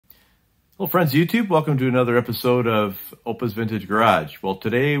Hello friends, YouTube. Welcome to another episode of Opa's Vintage Garage. Well,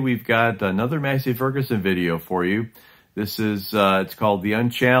 today we've got another Massey Ferguson video for you. This is, it's called The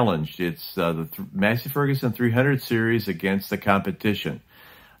Unchallenged. It's the Massey Ferguson 300 series against the competition.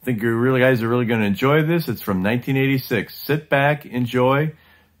 I think you guys are really going to enjoy this. It's from 1986. Sit back, enjoy.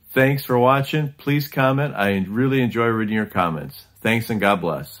 Thanks for watching. Please comment. I really enjoy reading your comments. Thanks and God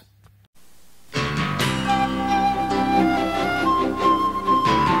bless.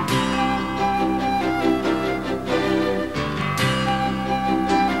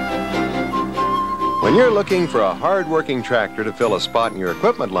 When you're looking for a hard-working tractor to fill a spot in your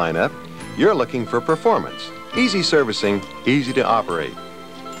equipment lineup, you're looking for performance, easy servicing, easy to operate.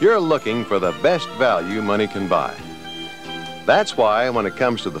 You're looking for the best value money can buy. That's why when it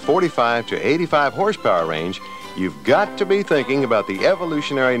comes to the 45 to 85 horsepower range, you've got to be thinking about the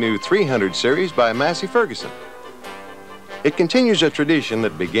evolutionary new 300 series by Massey Ferguson. It continues a tradition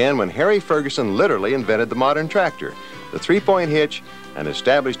that began when Harry Ferguson literally invented the modern tractor, the three-point hitch, and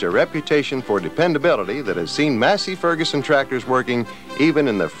established a reputation for dependability that has seen Massey Ferguson tractors working even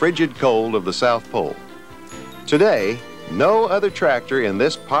in the frigid cold of the South Pole. Today, no other tractor in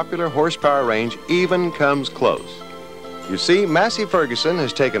this popular horsepower range even comes close. You see, Massey Ferguson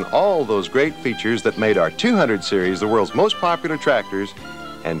has taken all those great features that made our 200 series the world's most popular tractors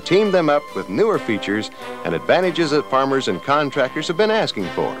and teamed them up with newer features and advantages that farmers and contractors have been asking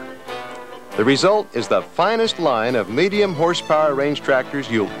for. The result is the finest line of medium horsepower range tractors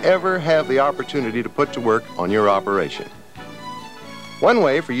you'll ever have the opportunity to put to work on your operation. One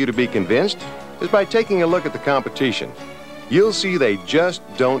way for you to be convinced is by taking a look at the competition. You'll see they just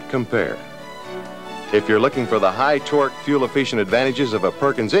don't compare. If you're looking for the high torque, fuel-efficient advantages of a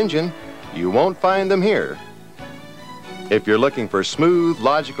Perkins engine, you won't find them here. If you're looking for smooth,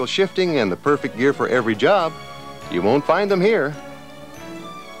 logical shifting and the perfect gear for every job, you won't find them here.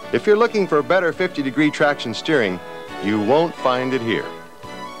 If you're looking for better 50-degree traction steering, you won't find it here.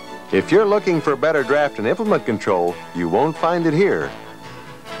 If you're looking for better draft and implement control, you won't find it here.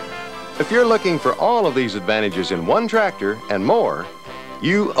 If you're looking for all of these advantages in one tractor and more,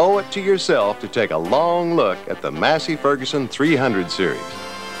 you owe it to yourself to take a long look at the Massey Ferguson 300 series.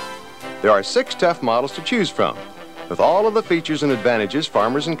 There are 6 tough models to choose from, with all of the features and advantages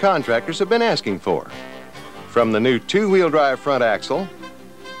farmers and contractors have been asking for. From the new 2-wheel drive front axle,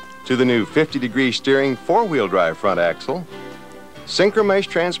 to the new 50-degree steering 4-wheel drive front axle, synchromesh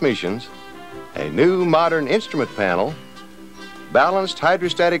transmissions, a new modern instrument panel, balanced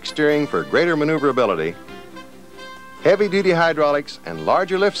hydrostatic steering for greater maneuverability, heavy-duty hydraulics and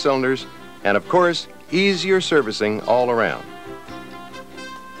larger lift cylinders, and of course, easier servicing all around.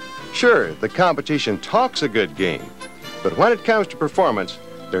 Sure, the competition talks a good game, but when it comes to performance,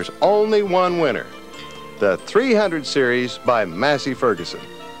 there's only one winner, the 300 series by Massey Ferguson.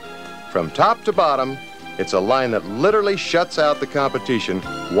 From top to bottom, it's a line that literally shuts out the competition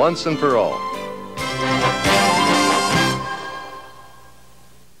once and for all.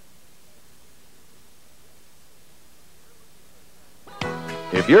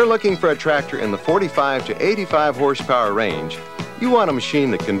 If you're looking for a tractor in the 45 to 85 horsepower range, you want a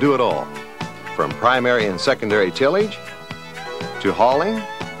machine that can do it all. From primary and secondary tillage, to hauling,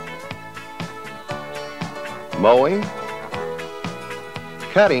 mowing,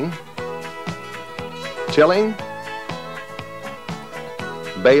 cutting, tilling,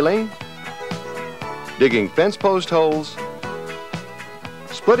 baling, digging fence post holes,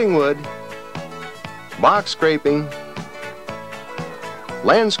 splitting wood, box scraping,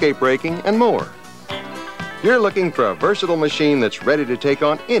 landscape raking, and more. You're looking for a versatile machine that's ready to take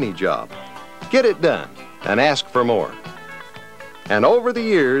on any job. Get it done and ask for more. And over the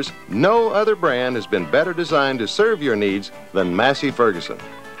years, no other brand has been better designed to serve your needs than Massey Ferguson.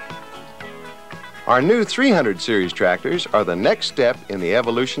 Our new 300 series tractors are the next step in the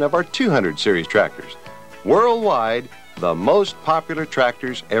evolution of our 200 series tractors. Worldwide, the most popular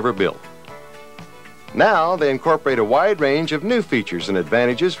tractors ever built. Now they incorporate a wide range of new features and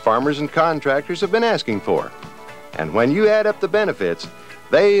advantages farmers and contractors have been asking for. And when you add up the benefits,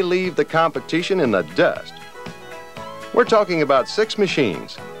 they leave the competition in the dust. We're talking about 6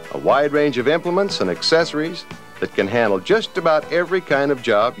 machines, a wide range of implements and accessories that can handle just about every kind of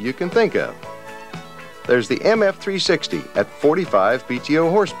job you can think of. There's the MF360 at 45 PTO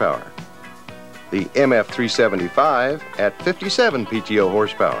horsepower, the MF375 at 57 PTO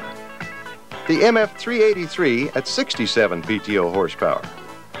horsepower, the MF383 at 67 PTO horsepower,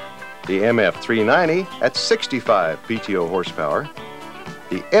 the MF390 at 65 PTO horsepower,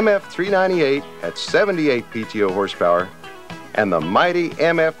 the MF398 at 78 PTO horsepower, and the mighty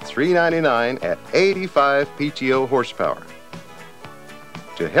MF399 at 85 PTO horsepower.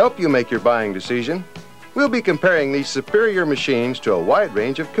 To help you make your buying decision, we'll be comparing these superior machines to a wide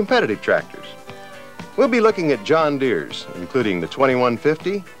range of competitive tractors. We'll be looking at John Deere's, including the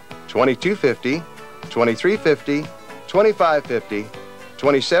 2150, 2250, 2350, 2550,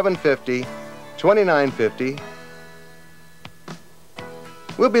 2750, 2950.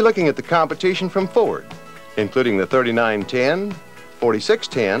 We'll be looking at the competition from Ford, including the 3910,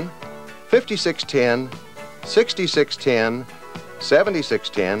 4610, 5610, 6610,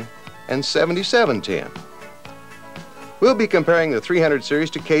 7610, and 7710. We'll be comparing the 300 series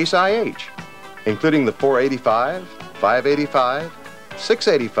to Case IH, including the 485, 585,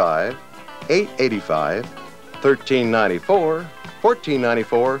 685, 885, 1394,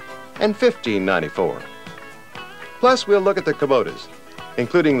 1494, and 1594. Plus, we'll look at the Kubotas,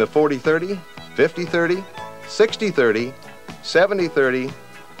 including the 4030, 5030, 6030, 7030,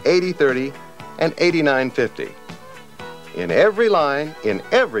 8030, and 8950. In every line, in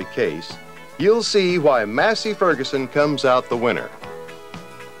every case, you'll see why Massey Ferguson comes out the winner.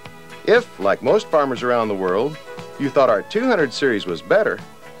 If, like most farmers around the world, you thought our 200 series was better,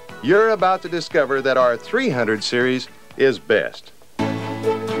 you're about to discover that our 300 series is best.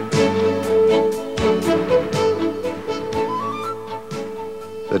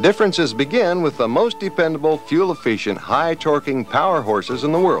 The differences begin with the most dependable, fuel-efficient, high-torquing power horses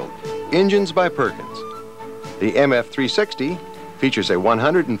in the world, engines by Perkins. The MF360 features a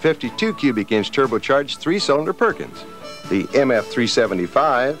 152 cubic inch turbocharged 3-cylinder Perkins. The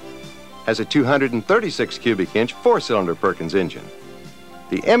MF375 has a 236 cubic inch 4-cylinder Perkins engine.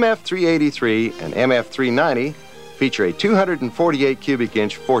 The MF383 and MF390 feature a 248 cubic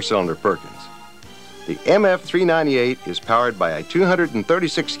inch 4-cylinder Perkins. The MF398 is powered by a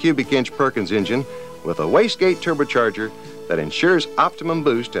 236 cubic inch Perkins engine with a wastegate turbocharger that ensures optimum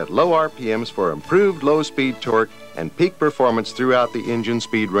boost at low RPMs for improved low-speed torque and peak performance throughout the engine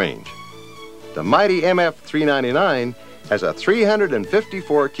speed range. The mighty MF399 has a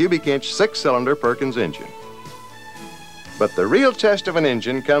 354 cubic inch 6-cylinder Perkins engine. But the real test of an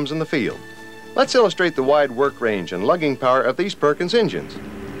engine comes in the field. Let's illustrate the wide work range and lugging power of these Perkins engines.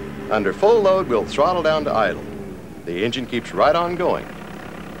 Under full load, we'll throttle down to idle. The engine keeps right on going.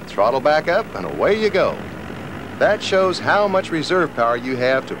 Throttle back up and away you go. That shows how much reserve power you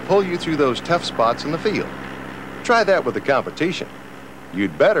have to pull you through those tough spots in the field. Try that with the competition.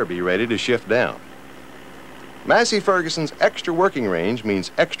 You'd better be ready to shift down. Massey Ferguson's extra working range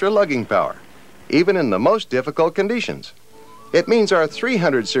means extra lugging power, even in the most difficult conditions. It means our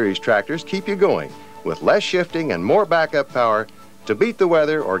 300 series tractors keep you going with less shifting and more backup power to beat the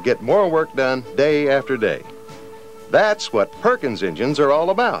weather or get more work done day after day. That's what Perkins engines are all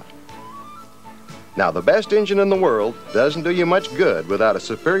about. Now, the best engine in the world doesn't do you much good without a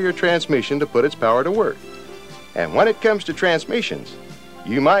superior transmission to put its power to work. And when it comes to transmissions,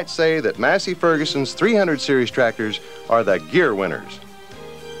 you might say that Massey Ferguson's 300 series tractors are the gear winners.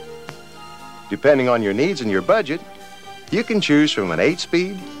 Depending on your needs and your budget, you can choose from an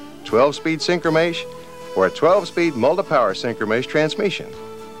 8-speed, 12-speed synchromesh, or a 12-speed multi-power synchromesh transmission.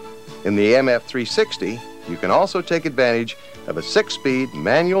 In the MF360, you can also take advantage of a 6-speed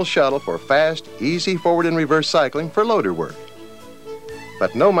manual shuttle for fast, easy forward and reverse cycling for loader work.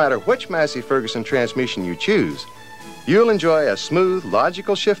 But no matter which Massey Ferguson transmission you choose, you'll enjoy a smooth,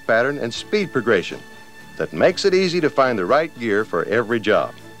 logical shift pattern and speed progression that makes it easy to find the right gear for every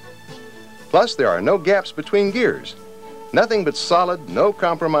job. Plus, there are no gaps between gears. Nothing but solid,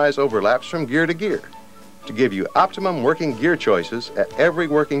 no-compromise overlaps from gear to gear to give you optimum working gear choices at every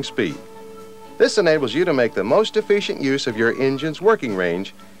working speed. This enables you to make the most efficient use of your engine's working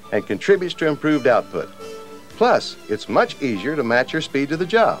range and contributes to improved output. Plus, it's much easier to match your speed to the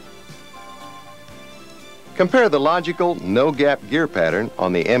job. Compare the logical, no-gap gear pattern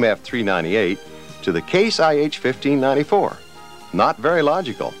on the MF398 to the Case IH 1594. Not very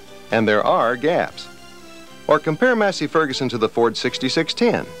logical, and there are gaps. Or compare Massey Ferguson to the Ford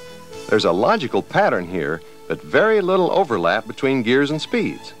 6610. There's a logical pattern here, but very little overlap between gears and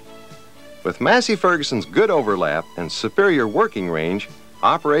speeds. With Massey Ferguson's good overlap and superior working range,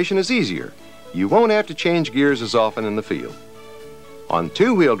 operation is easier. You won't have to change gears as often in the field. On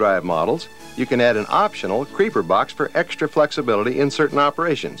two-wheel drive models, you can add an optional creeper box for extra flexibility in certain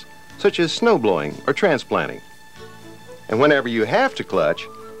operations, such as snow blowing or transplanting. And whenever you have to clutch,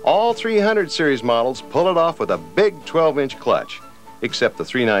 all 300 series models pull it off with a big 12-inch clutch, except the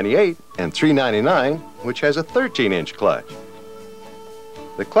 398 and 399, which has a 13-inch clutch.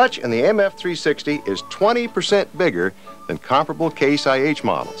 The clutch in the MF360 is 20% bigger than comparable Case IH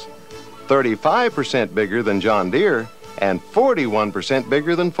models, 35% bigger than John Deere, and 41%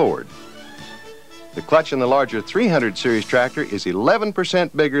 bigger than Ford. The clutch in the larger 300 series tractor is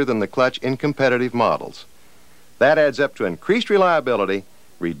 11% bigger than the clutch in competitive models. That adds up to increased reliability,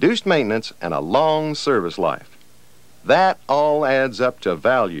 reduced maintenance, and a long service life. That all adds up to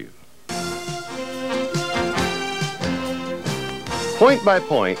value. Point by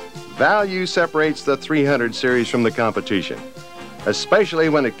point, value separates the 300 series from the competition, especially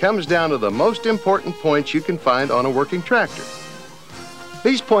when it comes down to the most important points you can find on a working tractor.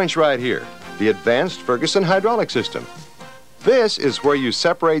 These points right here, the advanced Ferguson hydraulic system. This is where you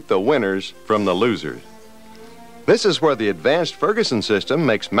separate the winners from the losers. This is where the advanced Ferguson system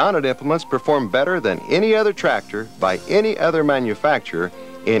makes mounted implements perform better than any other tractor by any other manufacturer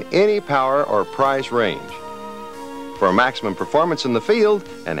in any power or price range. For maximum performance in the field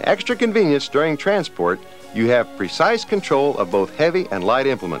and extra convenience during transport, you have precise control of both heavy and light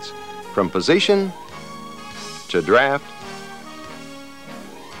implements, from position to draft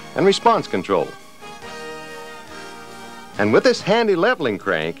and response control. And with this handy leveling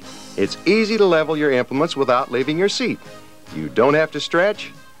crank, it's easy to level your implements without leaving your seat. You don't have to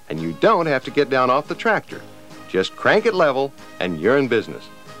stretch, and you don't have to get down off the tractor. Just crank it level, and you're in business.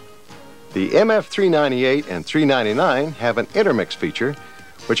 The MF398 and 399 have an intermix feature,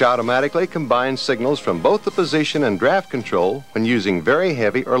 which automatically combines signals from both the position and draft control when using very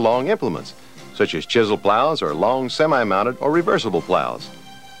heavy or long implements, such as chisel plows or long semi-mounted or reversible plows.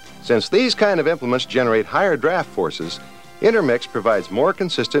 Since these kind of implements generate higher draft forces, intermix provides more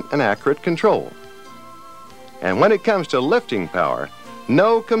consistent and accurate control. And when it comes to lifting power,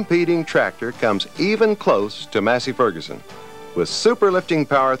 no competing tractor comes even close to Massey Ferguson. With super lifting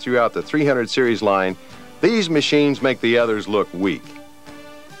power throughout the 300 series line, these machines make the others look weak.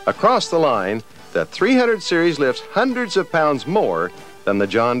 Across the line, the 300 series lifts hundreds of pounds more than the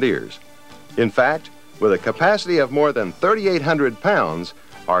John Deere's. In fact, with a capacity of more than 3,800 pounds,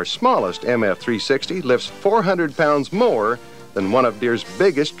 our smallest MF360 lifts 400 pounds more than one of Deere's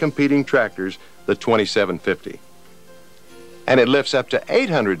biggest competing tractors, the 2750. And it lifts up to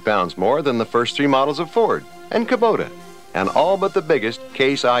 800 pounds more than the first three models of Ford and Kubota, and all but the biggest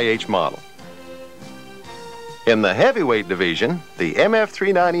Case IH model. In the heavyweight division, the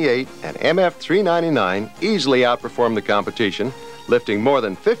MF398 and MF399 easily outperform the competition, lifting more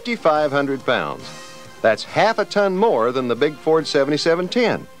than 5,500 pounds. That's half a ton more than the big Ford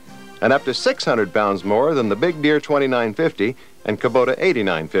 7710, and up to 600 pounds more than the big Deere 2950 and Kubota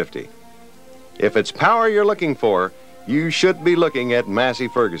 8950. If it's power you're looking for, you should be looking at Massey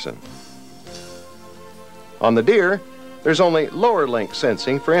Ferguson. On the Deere, there's only lower link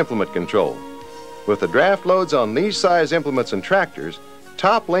sensing for implement control. With the draft loads on these size implements and tractors,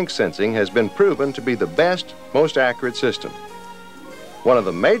 top link sensing has been proven to be the best, most accurate system. One of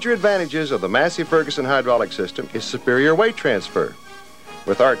the major advantages of the Massey Ferguson hydraulic system is superior weight transfer.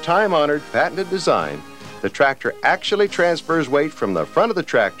 With our time-honored, patented design, the tractor actually transfers weight from the front of the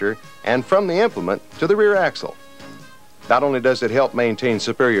tractor and from the implement to the rear axle. Not only does it help maintain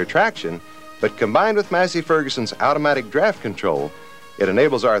superior traction, but combined with Massey Ferguson's automatic draft control, it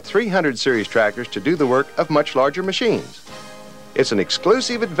enables our 300 series tractors to do the work of much larger machines. It's an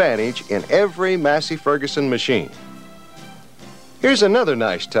exclusive advantage in every Massey Ferguson machine. Here's another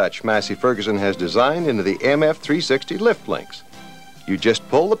nice touch Massey Ferguson has designed into the MF360 lift links. You just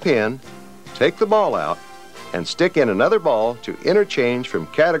pull the pin, take the ball out, and stick in another ball to interchange from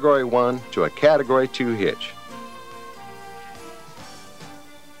Category 1 to a Category 2 hitch.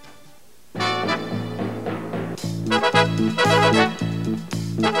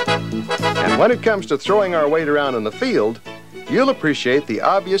 And when it comes to throwing our weight around in the field, you'll appreciate the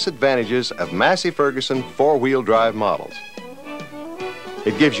obvious advantages of Massey Ferguson four-wheel drive models.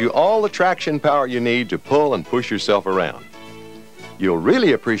 It gives you all the traction power you need to pull and push yourself around. You'll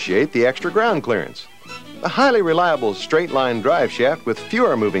really appreciate the extra ground clearance, a highly reliable straight-line drive shaft with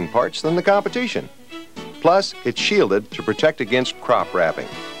fewer moving parts than the competition. Plus, it's shielded to protect against crop wrapping.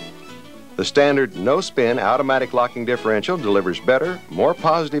 The standard no-spin automatic locking differential delivers better, more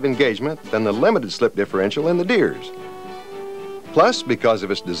positive engagement than the limited slip differential in the Deere's. Plus, because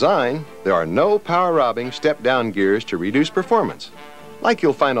of its design, there are no power-robbing step-down gears to reduce performance, like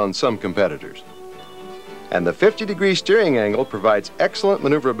you'll find on some competitors. And the 50-degree steering angle provides excellent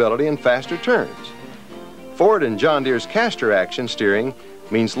maneuverability and faster turns. Ford and John Deere's caster action steering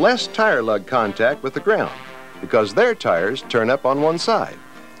means less tire lug contact with the ground because their tires turn up on one side.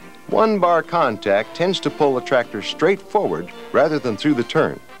 One bar contact tends to pull the tractor straight forward rather than through the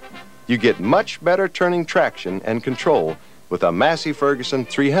turn. You get much better turning traction and control with a Massey Ferguson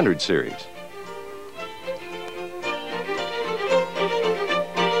 300 series.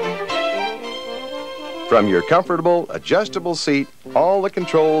 From your comfortable, adjustable seat, all the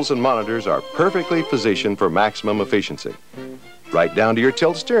controls and monitors are perfectly positioned for maximum efficiency, right down to your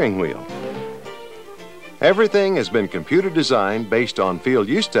tilt steering wheel. Everything has been computer designed based on field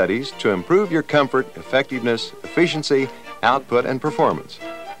use studies to improve your comfort, effectiveness, efficiency, output, and performance.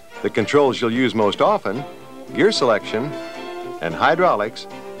 The controls you'll use most often, gear selection, and hydraulics,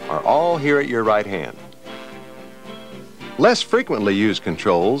 are all here at your right hand. Less frequently used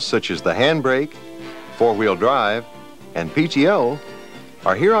controls, such as the handbrake, four-wheel drive, and PTO,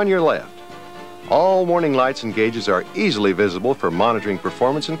 are here on your left. All warning lights and gauges are easily visible for monitoring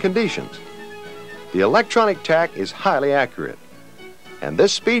performance and conditions. The electronic tach is highly accurate, and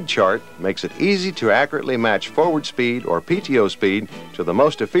this speed chart makes it easy to accurately match forward speed or PTO speed to the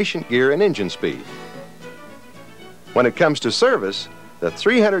most efficient gear and engine speed. When it comes to service, the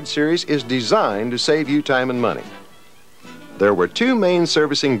 300 series is designed to save you time and money. There were two main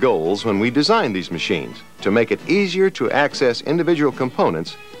servicing goals when we designed these machines: to make it easier to access individual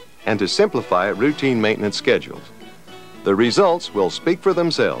components and to simplify routine maintenance schedules. The results will speak for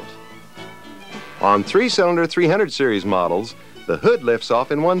themselves. On 3-cylinder 300 series models, the hood lifts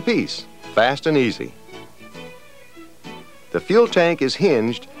off in one piece, fast and easy. The fuel tank is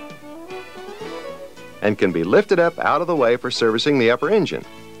hinged and can be lifted up out of the way for servicing the upper engine.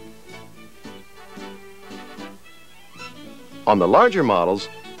 On the larger models,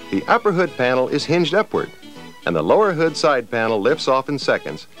 the upper hood panel is hinged upward, and the lower hood side panel lifts off in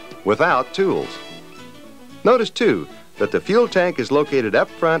seconds without tools. Notice, too, that the fuel tank is located up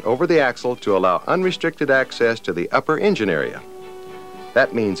front over the axle to allow unrestricted access to the upper engine area.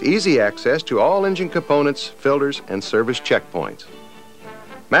 That means easy access to all engine components, filters, and service checkpoints.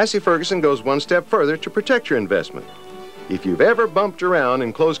 Massey Ferguson goes one step further to protect your investment. If you've ever bumped around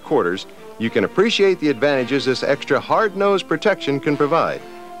in close quarters, you can appreciate the advantages this extra hard-nose protection can provide.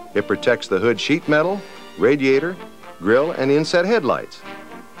 It protects the hood sheet metal, radiator, grille, and inset headlights.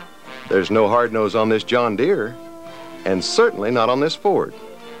 There's no hard nose on this John Deere, and certainly not on this Ford.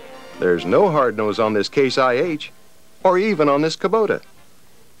 There's no hard nose on this Case IH, or even on this Kubota.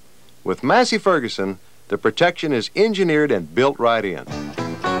 With Massey Ferguson, the protection is engineered and built right in.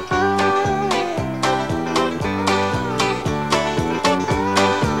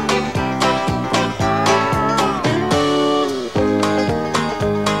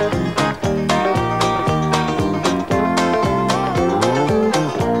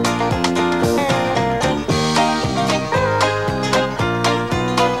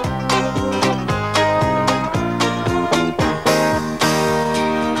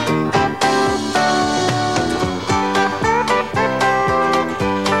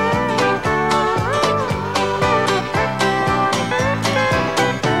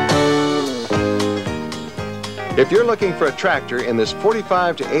 If you're looking for a tractor in this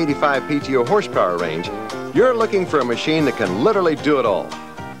 45 to 85 PTO horsepower range, you're looking for a machine that can literally do it all.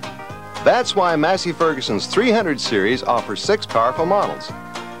 That's why Massey Ferguson's 300 series offers 6 powerful models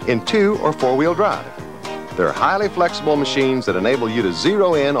in 2- or 4-wheel drive. They're highly flexible machines that enable you to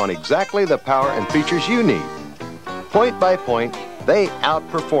zero in on exactly the power and features you need. Point by point, they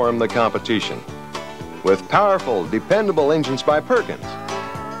outperform the competition. With powerful, dependable engines by Perkins,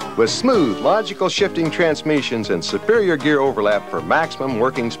 with smooth, logical shifting transmissions and superior gear overlap for maximum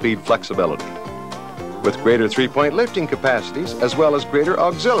working speed flexibility. With greater 3-point lifting capacities, as well as greater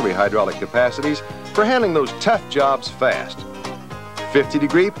auxiliary hydraulic capacities for handling those tough jobs fast.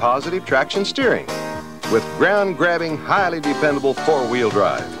 50-degree positive traction steering, with ground-grabbing, highly dependable 4-wheel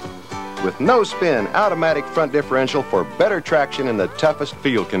drive. With no-spin, automatic front differential for better traction in the toughest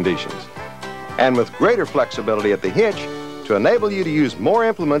field conditions. And with greater flexibility at the hitch, to enable you to use more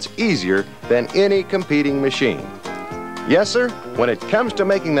implements easier than any competing machine. Yes, sir, when it comes to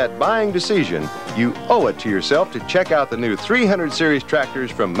making that buying decision, you owe it to yourself to check out the new 300 series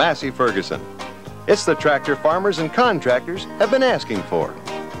tractors from Massey Ferguson. It's the tractor farmers and contractors have been asking for.